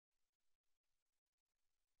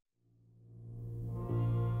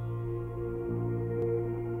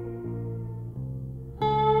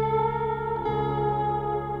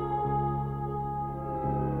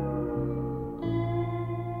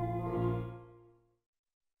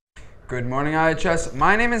Good morning, IHS.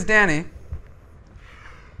 My name is Danny.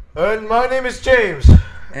 And my name is James.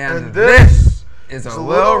 And this is a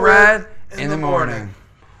Little Red in the morning.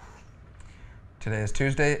 Today is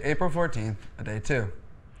Tuesday, April 14th, day 2.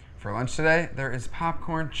 For lunch today, there is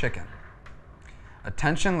popcorn chicken.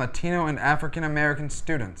 Attention Latino and African American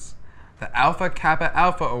students. The Alpha Kappa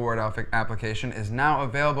Alpha Award application is now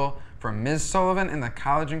available from Ms. Sullivan in the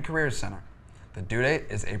College and Careers Center. The due date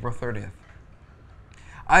is April 30th.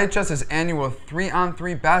 IHS's annual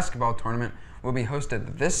 3-on-3 basketball tournament will be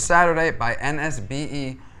hosted this Saturday by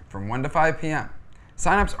NSBE from 1 to 5 p.m.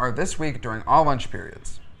 Sign-ups are this week during all lunch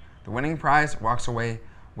periods. The winning team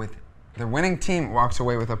walks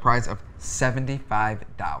away with a prize of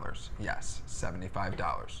 $75. Yes,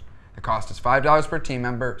 $75. The cost is $5 per team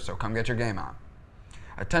member, so come get your game on.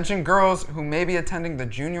 Attention girls who may be attending the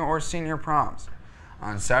junior or senior proms.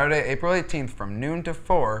 On Saturday, April 18th from noon to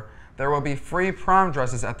 4, there will be free prom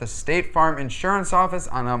dresses at the State Farm Insurance Office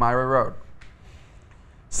on Elmira Road.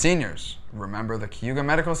 Seniors, remember the Cayuga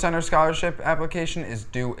Medical Center scholarship application is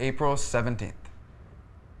due April 17th.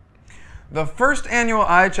 The first annual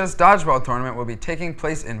IHS Dodgeball Tournament will be taking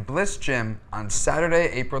place in Bliss Gym on Saturday,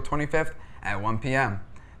 April 25th at 1 p.m.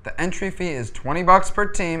 The entry fee is $20 per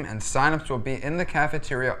team, and sign-ups will be in the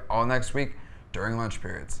cafeteria all next week during lunch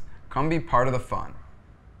periods. Come be part of the fun.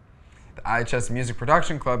 The IHS Music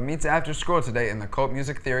Production Club meets after school today in the Colt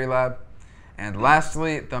Music Theory Lab. And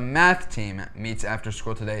lastly, the math team meets after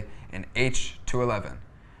school today in H211.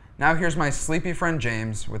 Now here's my sleepy friend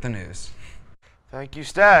James with the news. Thank you,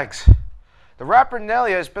 Stags. The rapper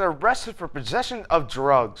Nelly has been arrested for possession of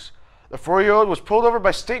drugs. The 4-year-old was pulled over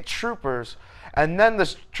by state troopers, and then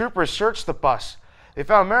the troopers searched the bus. They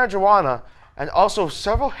found marijuana and also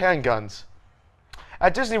several handguns.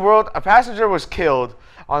 At Disney World, a passenger was killed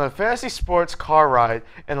on a fantasy sports car ride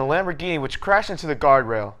in a Lamborghini which crashed into the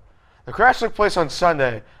guardrail. The crash took place on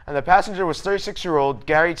Sunday, and the passenger was 36-year-old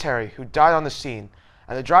Gary Terry, who died on the scene,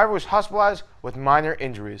 and the driver was hospitalized with minor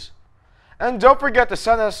injuries. And don't forget to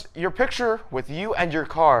send us your picture with you and your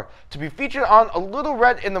car to be featured on A Little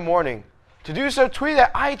Red in the Morning. To do so, tweet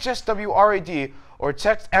at IHSWRED or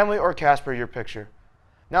text Emily or Casper your picture.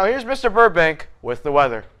 Now here's Mr. Burbank with the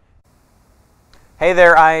weather. Hey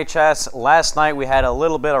there, IHS. Last night we had a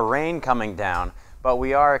little bit of rain coming down, but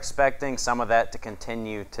we are expecting some of that to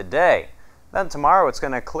continue today. Then tomorrow it's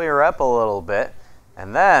going to clear up a little bit,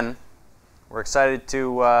 and then we're excited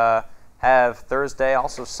to have Thursday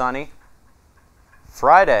also sunny.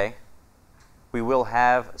 Friday, we will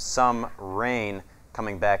have some rain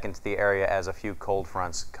coming back into the area as a few cold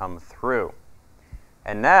fronts come through.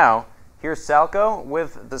 And now, here's Salco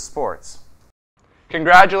with the sports.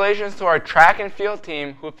 Congratulations to our track and field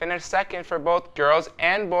team who finished second for both girls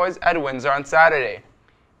and boys at Windsor on Saturday.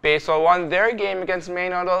 Baseball won their game against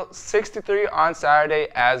Maynardville 63 on Saturday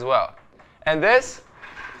as well. And this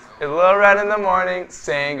is Little Red in the Morning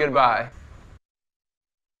saying goodbye.